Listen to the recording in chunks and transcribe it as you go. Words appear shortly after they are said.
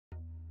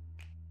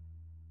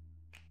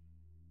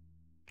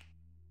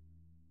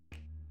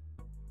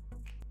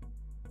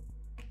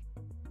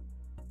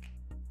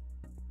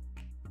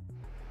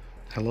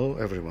Hello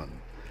everyone,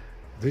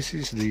 this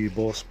is the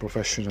Bosch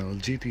Professional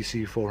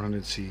GTC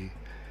 400C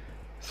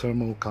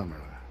thermal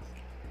camera.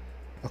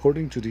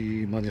 According to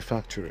the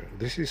manufacturer,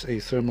 this is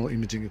a thermal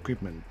imaging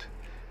equipment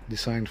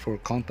designed for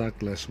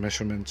contactless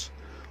measurements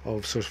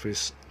of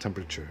surface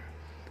temperature.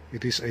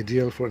 It is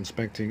ideal for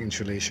inspecting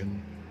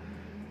insulation,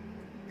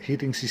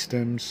 heating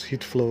systems,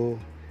 heat flow,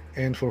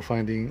 and for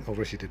finding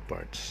overheated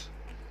parts.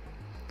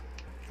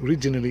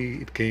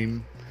 Originally, it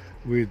came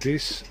with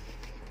this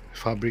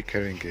fabric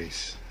carrying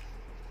case.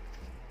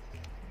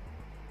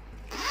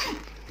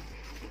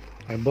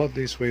 I bought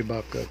this way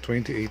back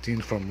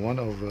 2018 from one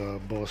of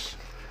Bosch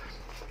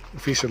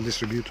official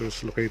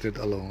distributors located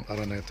along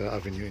Araneta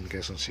Avenue in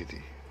Quezon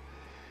City.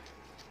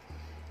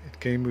 It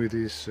came with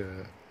this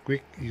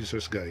quick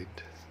user's guide.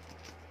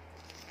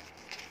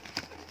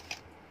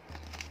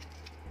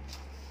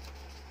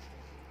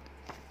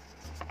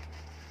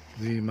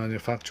 The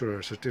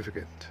manufacturer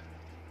certificate,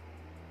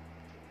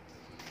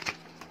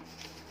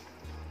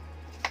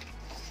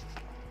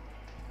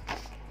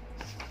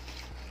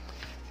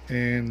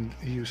 and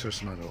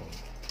user's manual.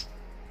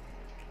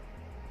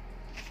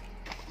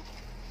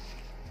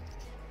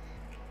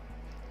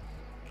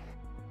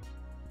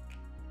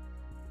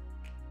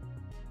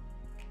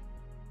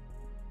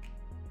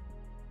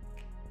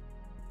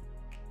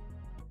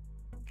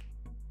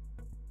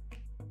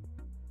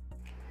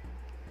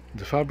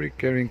 The fabric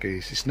carrying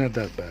case is not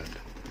that bad,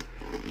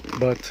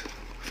 but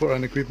for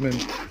an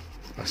equipment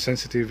as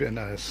sensitive and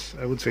as,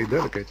 I would say,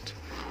 delicate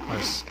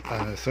as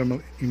a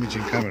thermal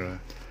imaging camera,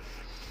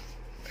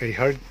 a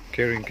hard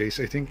carrying case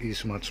I think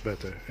is much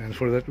better, and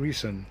for that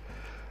reason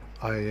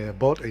I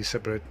bought a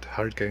separate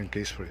hard carrying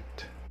case for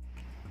it.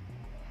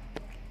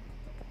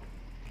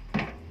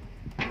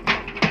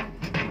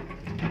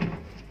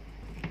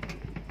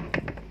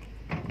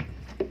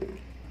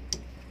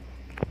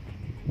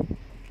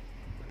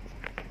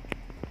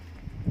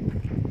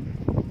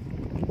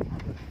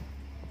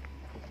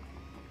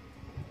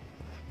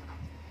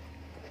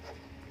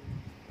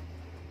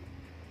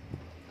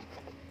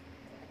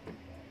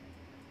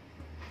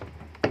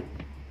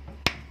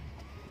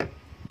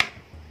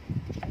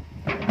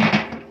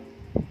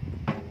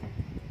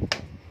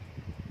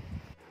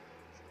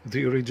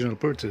 The original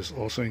purchase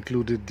also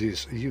included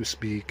this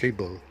USB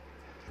cable,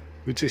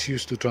 which is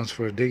used to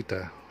transfer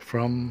data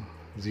from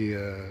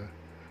the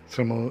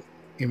thermal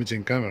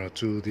imaging camera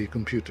to the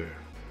computer.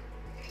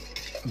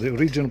 The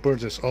original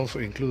purchase also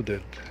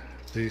included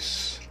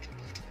this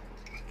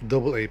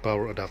AA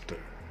power adapter.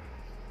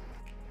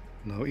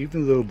 Now,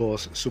 even though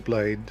Bosch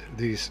supplied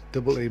this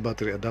AA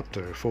battery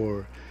adapter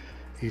for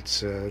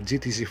its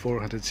GTC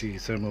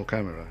 400C thermal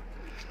camera,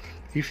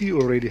 if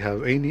you already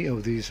have any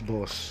of these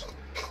Bosch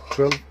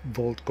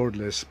 12-volt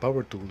cordless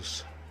power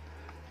tools,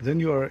 then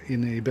you are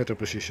in a better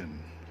position.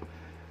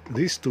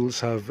 These tools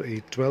have a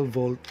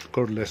 12-volt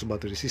cordless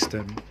battery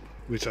system,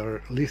 which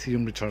are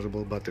lithium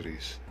rechargeable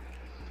batteries,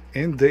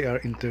 and they are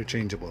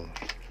interchangeable.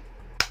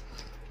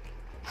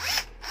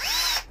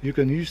 You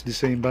can use the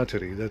same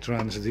battery that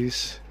runs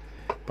this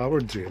power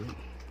drill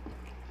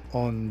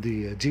on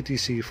the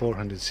GTC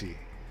 400C.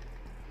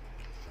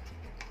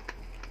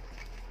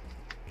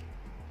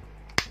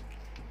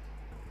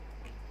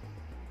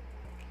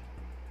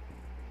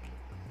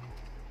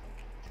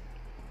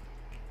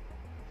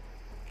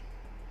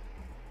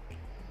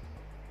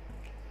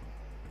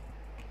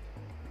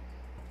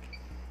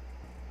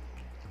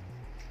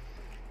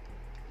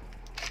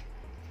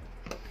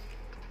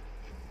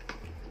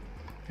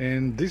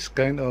 And this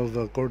kind of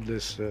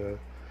cordless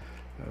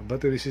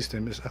battery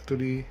system is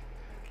actually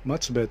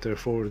much better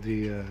for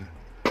the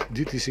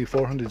GTC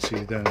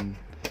 400C than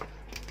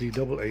the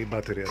AA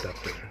battery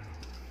adapter.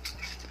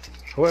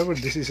 However,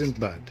 this isn't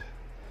bad,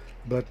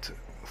 but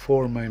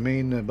for my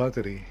main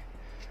battery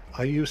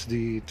I use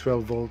the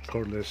 12-volt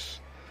cordless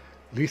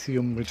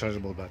lithium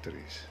rechargeable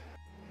batteries.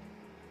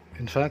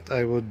 In fact,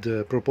 I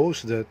would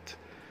propose that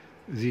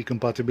the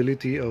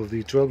compatibility of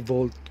the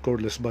 12-volt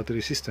cordless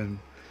battery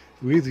system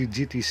with the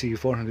GTC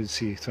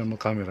 400C thermal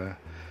camera,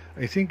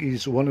 I think,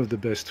 is one of the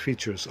best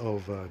features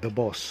of the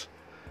Bosch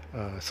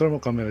thermal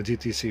camera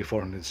GTC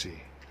 400C.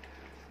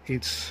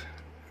 It's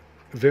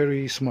a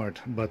very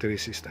smart battery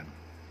system.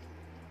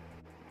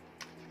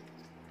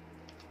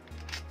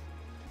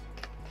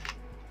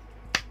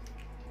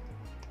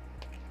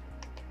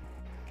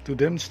 To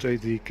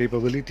demonstrate the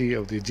capability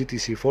of the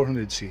GTC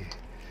 400C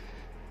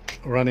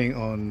running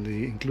on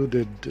the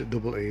included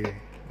AA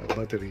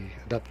battery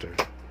adapter,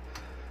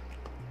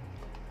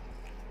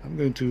 I'm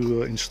going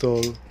to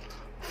install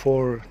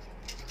 4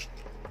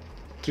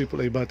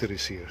 AAA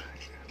batteries here,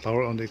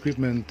 power on the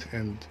equipment,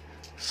 and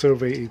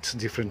survey its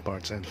different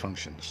parts and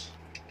functions.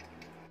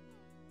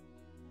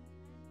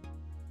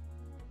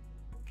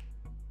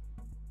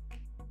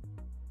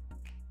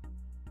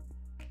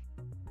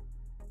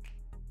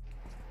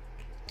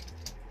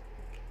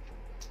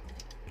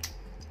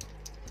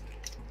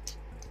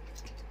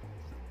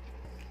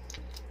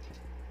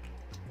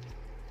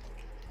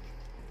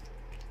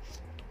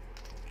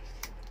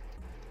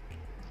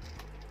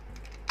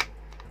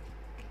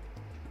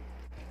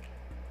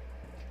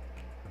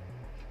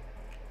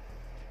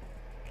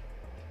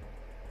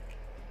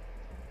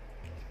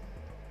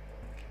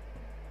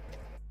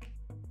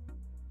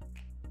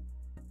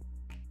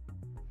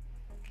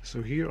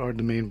 So here are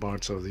the main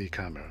parts of the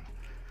camera.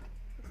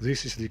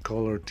 This is the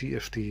color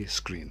TFT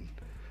screen.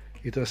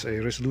 It has a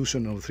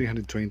resolution of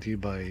 320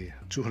 by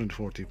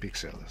 240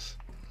 pixels.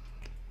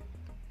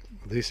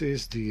 This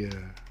is the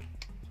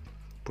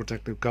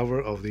protective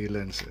cover of the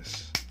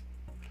lenses.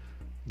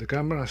 The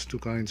camera has two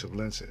kinds of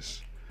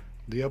lenses.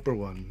 The upper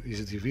one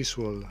is the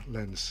visual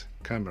lens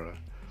camera,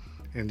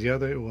 and the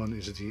other one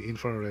is the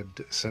infrared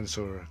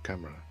sensor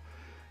camera.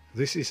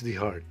 This is the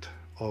heart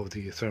of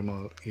the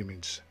thermal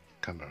image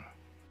camera.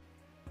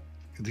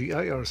 The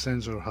IR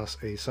sensor has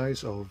a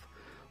size of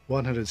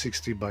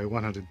 160 by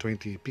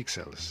 120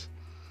 pixels.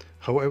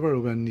 However,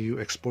 when you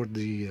export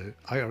the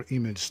IR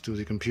image to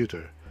the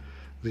computer,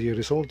 the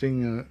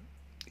resulting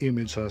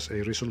image has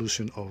a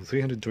resolution of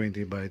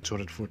 320 by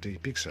 240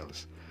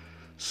 pixels,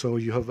 so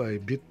you have a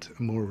bit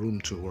more room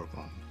to work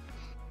on.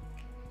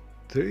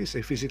 There is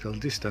a physical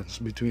distance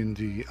between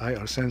the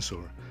IR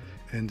sensor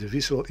and the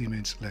visual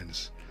image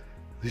lens.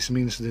 This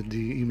means that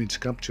the image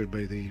captured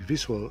by the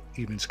visual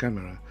image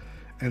camera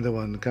and the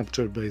one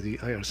captured by the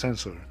IR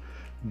sensor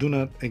do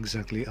not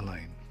exactly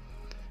align.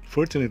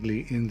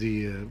 Fortunately, in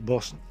the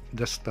Bosch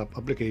desktop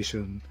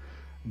application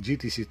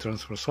GTC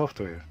transfer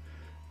software,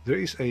 there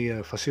is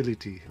a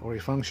facility or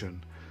a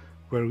function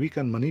where we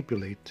can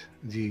manipulate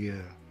the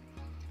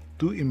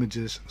two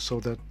images so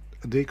that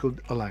they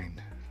could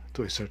align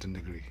to a certain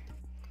degree.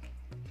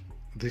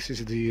 This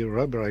is the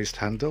rubberized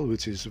handle,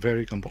 which is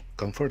very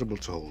comfortable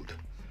to hold.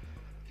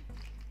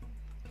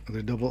 The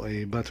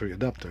AA battery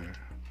adapter,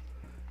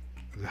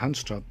 the hand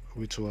strap,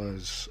 which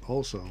was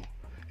also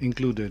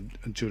included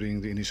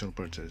during the initial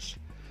purchase,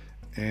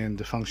 and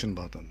the function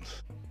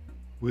buttons.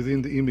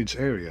 Within the image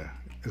area,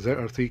 there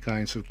are three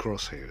kinds of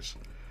crosshairs.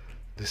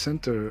 The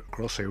center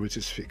crosshair, which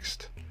is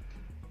fixed,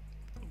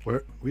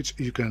 which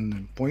you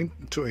can point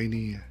to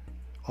any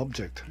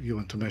object you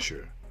want to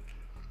measure.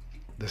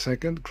 The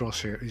second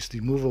crosshair is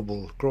the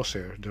movable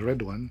crosshair, the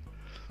red one,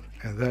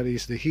 and that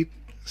is the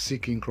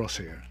heat-seeking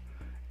crosshair.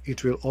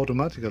 It will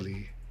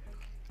automatically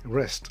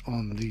rest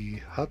on the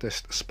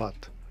hottest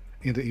spot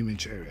in the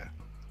image area.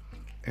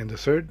 And the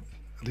third,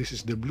 this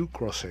is the blue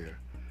crosshair,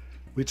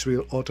 which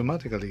will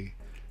automatically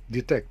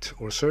detect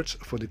or search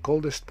for the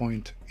coldest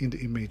point in the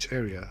image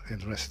area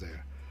and rest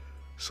there.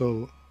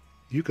 So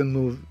you can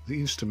move the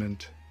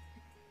instrument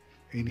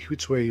in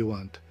which way you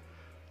want,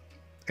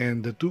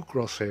 and the two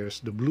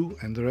crosshairs, the blue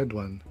and the red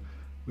one,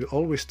 will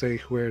always stay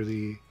where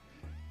the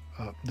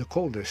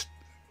coldest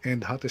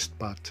and hottest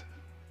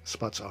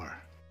spots are.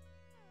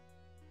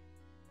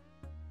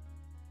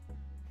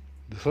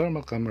 The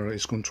thermal camera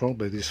is controlled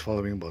by these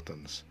following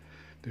buttons.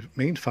 The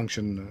main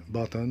function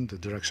button, the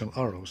directional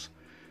arrows,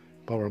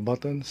 power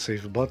button,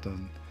 save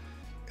button,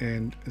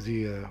 and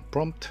the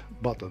prompt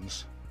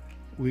buttons,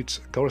 which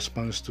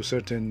corresponds to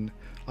certain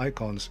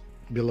icons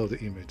below the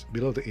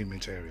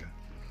image area.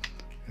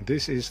 And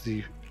this is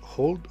the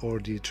hold or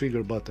the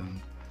trigger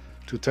button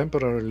to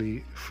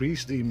temporarily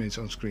freeze the image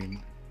on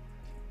screen,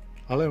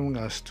 allowing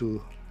us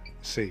to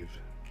save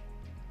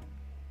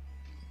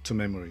to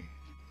memory.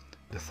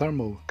 The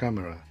Thermo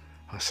camera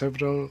has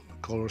several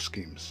color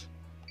schemes.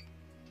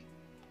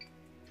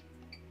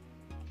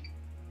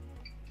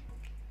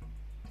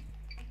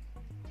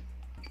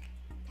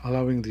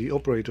 Allowing the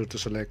operator to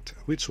select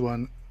which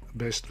one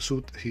best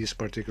suits his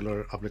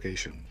particular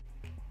application.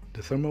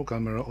 The Thermo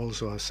camera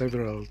also has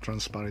several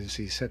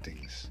transparency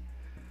settings,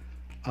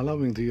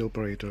 allowing the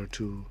operator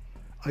to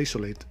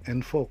isolate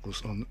and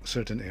focus on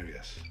certain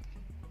areas.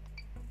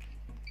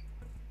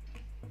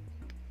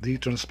 The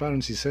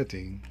transparency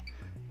setting,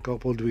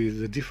 coupled with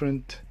the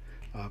different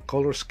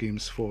color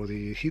schemes for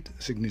the heat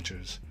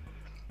signatures,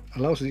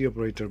 allows the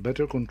operator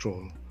better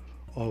control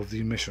of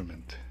the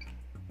measurement.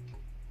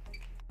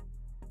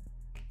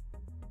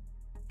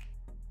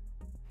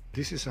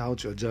 This is how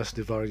to adjust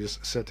the various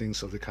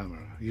settings of the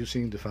camera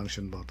using the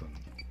function button.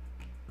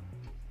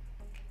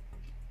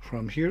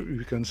 From here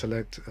we can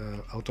select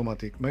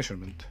automatic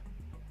measurement,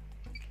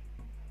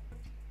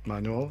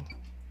 manual,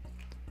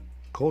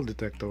 cold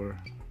detector,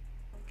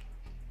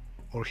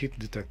 or heat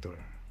detector.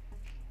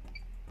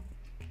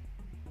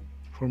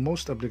 For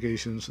most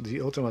applications,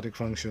 the automatic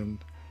function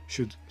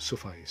should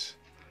suffice.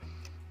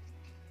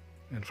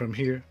 And from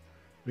here,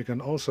 we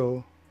can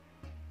also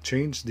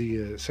change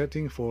the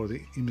setting for the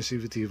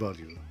emissivity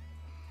value.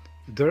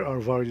 There are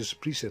various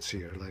presets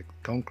here, like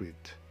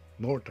concrete,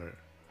 mortar,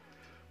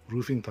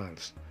 roofing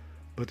tiles,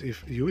 but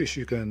if you wish,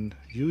 you can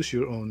use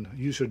your own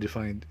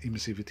user-defined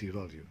emissivity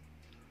value.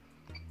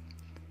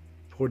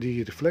 For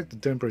the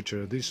reflected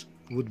temperature, this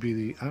would be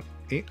the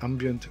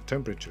ambient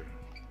temperature.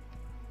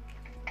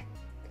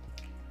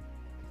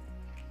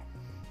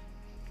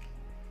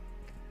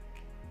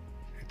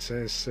 It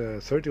says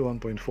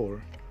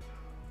 31.4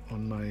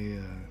 on my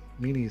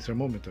mini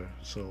thermometer,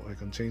 so I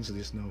can change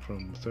this now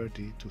from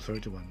 30 to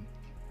 31.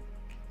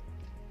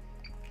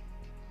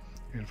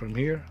 And from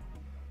here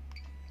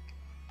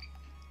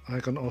I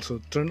can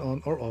also turn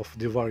on or off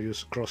the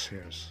various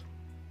crosshairs.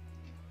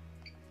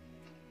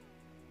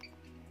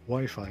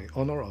 Wi-Fi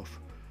on or off.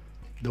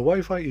 The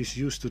Wi-Fi is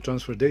used to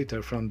transfer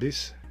data from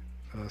this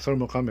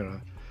thermal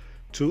camera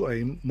to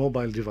a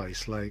mobile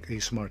device like a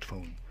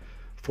smartphone.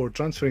 For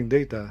transferring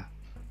data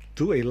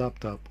to a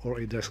laptop or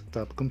a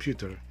desktop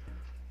computer,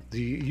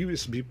 the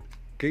USB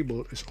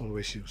cable is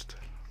always used.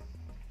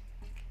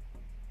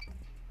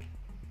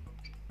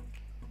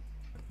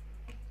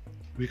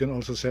 We can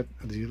also set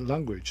the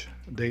language,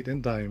 date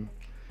and time,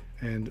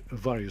 and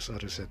various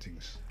other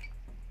settings.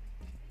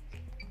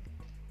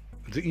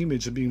 The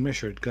image being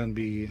measured can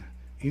be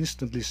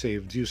instantly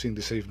saved using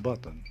the save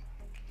button.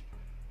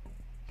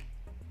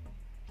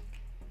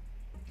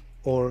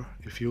 Or,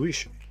 if you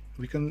wish,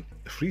 we can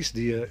freeze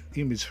the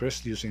image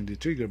first using the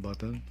trigger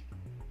button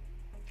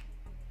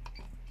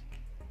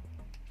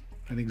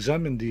and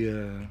examine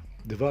the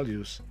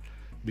values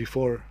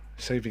before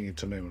saving it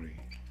to memory.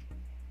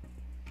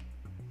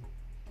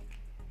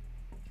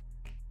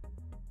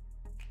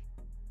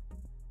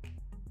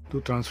 To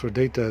transfer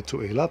data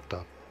to a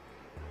laptop,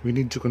 we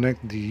need to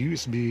connect the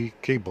USB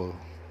cable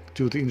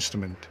to the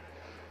instrument.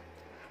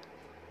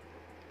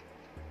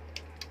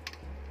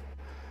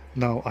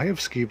 Now, I have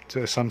skipped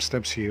some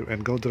steps here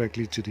and go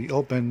directly to the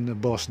Open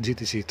Bosch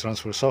GTC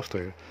transfer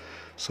software,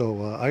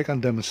 so I can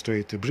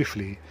demonstrate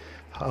briefly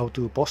how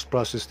to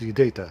post-process the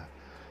data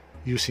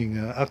using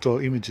actual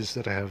images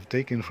that I have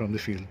taken from the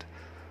field.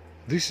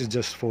 This is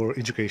just for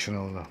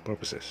educational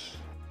purposes.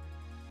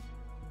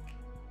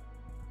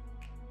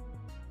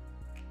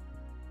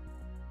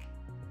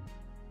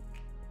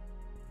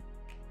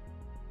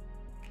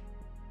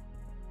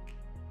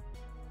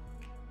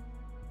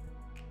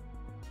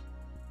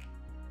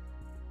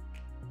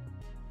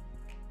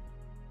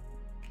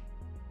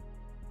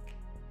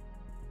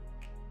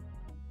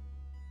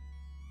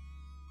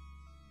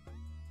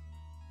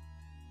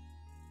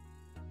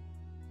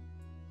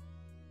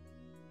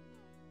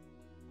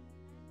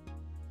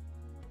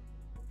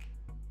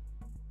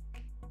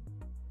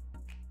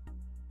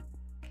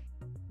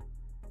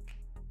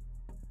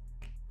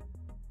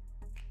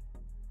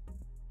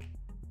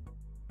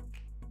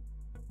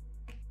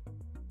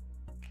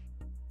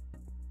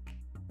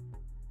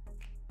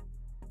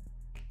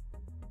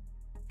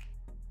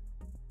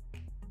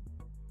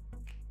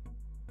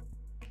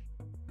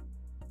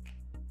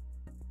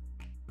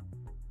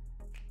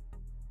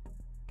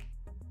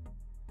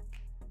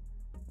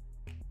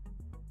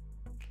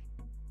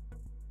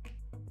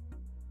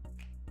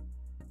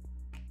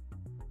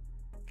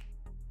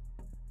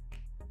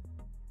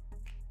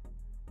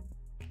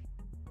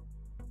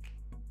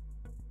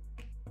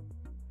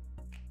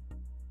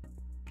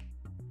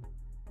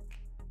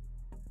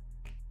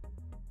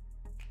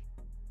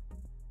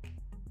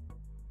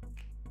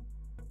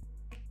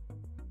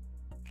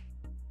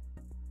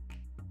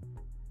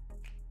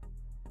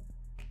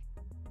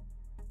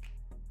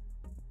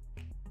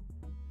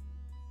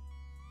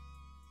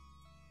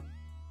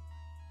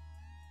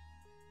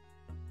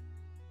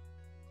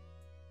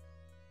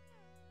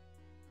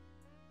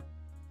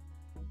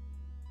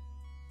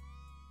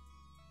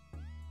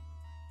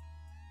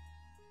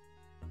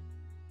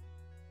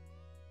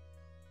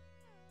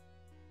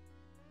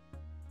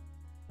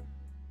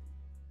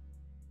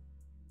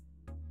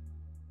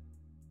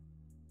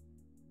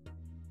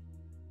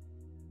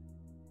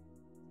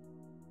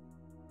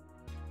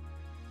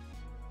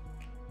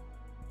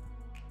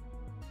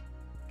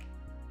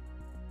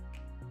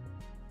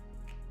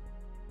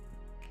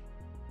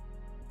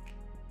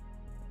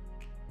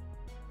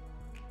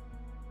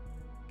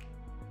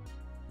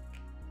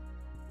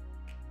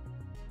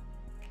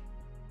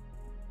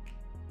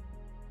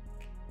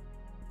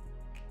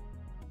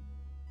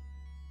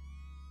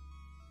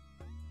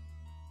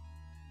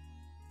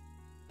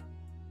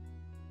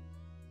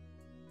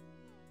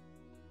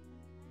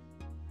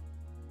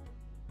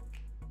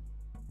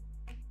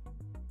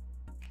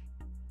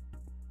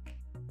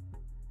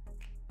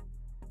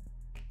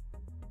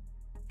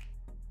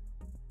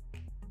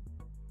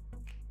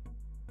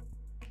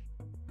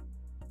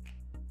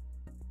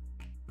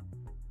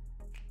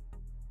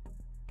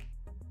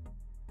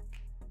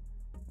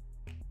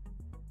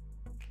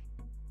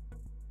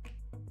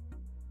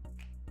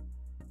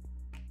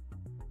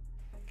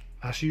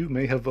 As you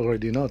may have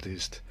already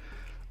noticed,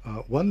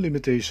 one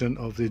limitation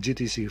of the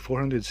GTC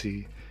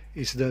 400C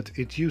is that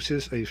it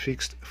uses a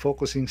fixed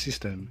focusing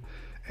system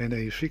and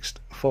a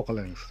fixed focal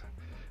length.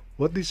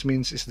 What this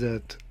means is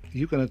that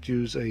you cannot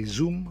use a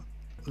zoom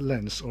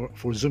lens or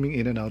for zooming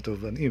in and out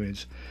of an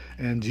image,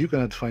 and you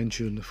cannot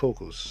fine-tune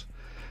focus.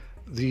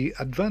 The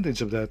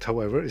advantage of that,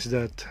 however, is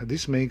that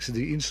this makes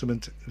the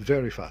instrument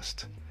very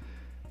fast,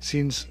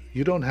 since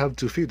you don't have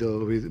to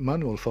fiddle with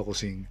manual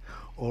focusing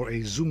or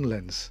a zoom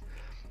lens.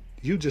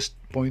 You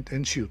just point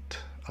and shoot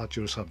at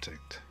your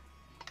subject.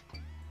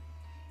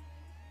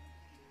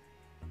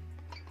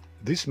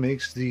 This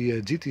makes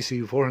the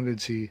GTC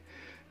 400C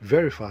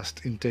very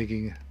fast in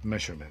taking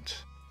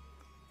measurements.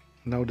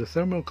 Now, the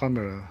thermal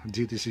camera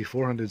GTC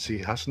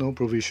 400C has no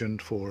provision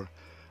for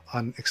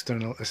an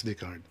external SD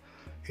card.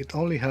 It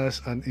only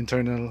has an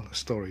internal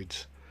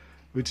storage,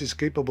 which is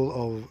capable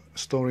of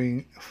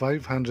storing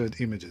 500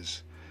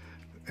 images,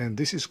 and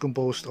this is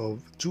composed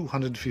of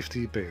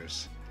 250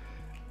 pairs.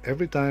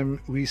 every time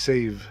we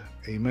save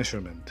a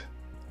measurement,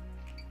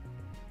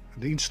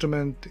 the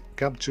instrument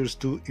captures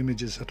two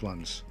images at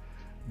once,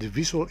 the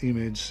visual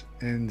image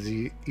and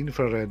the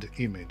infrared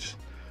image.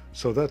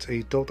 So that's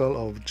a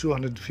total of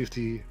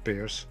 250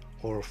 pairs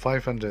or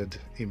 500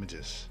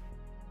 images.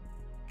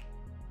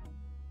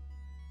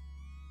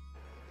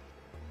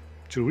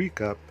 To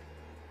recap,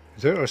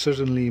 there are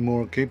certainly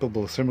more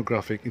capable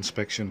thermographic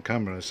inspection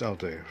cameras out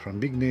there from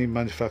big-name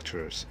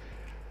manufacturers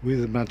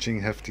with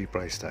matching hefty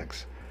price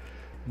tags.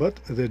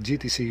 But the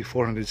GTC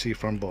 400C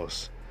from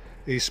Bosch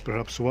is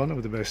perhaps one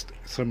of the best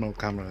thermal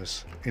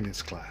cameras in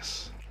its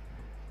class.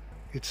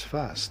 It's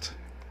fast,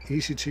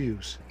 easy to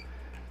use,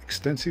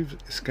 extensive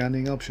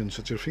scanning options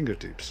at your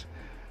fingertips,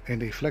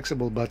 and a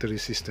flexible battery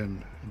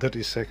system that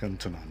is second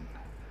to none.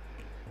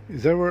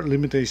 There were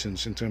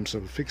limitations in terms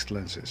of fixed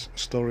lenses,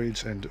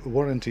 storage, and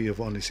warranty of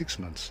only 6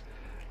 months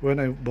when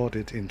I bought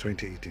it in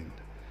 2018.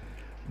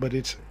 But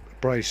its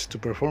price to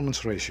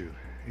performance ratio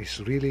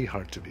is really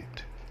hard to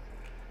beat.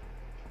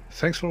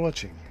 Thanks for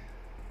watching.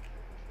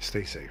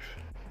 Stay safe.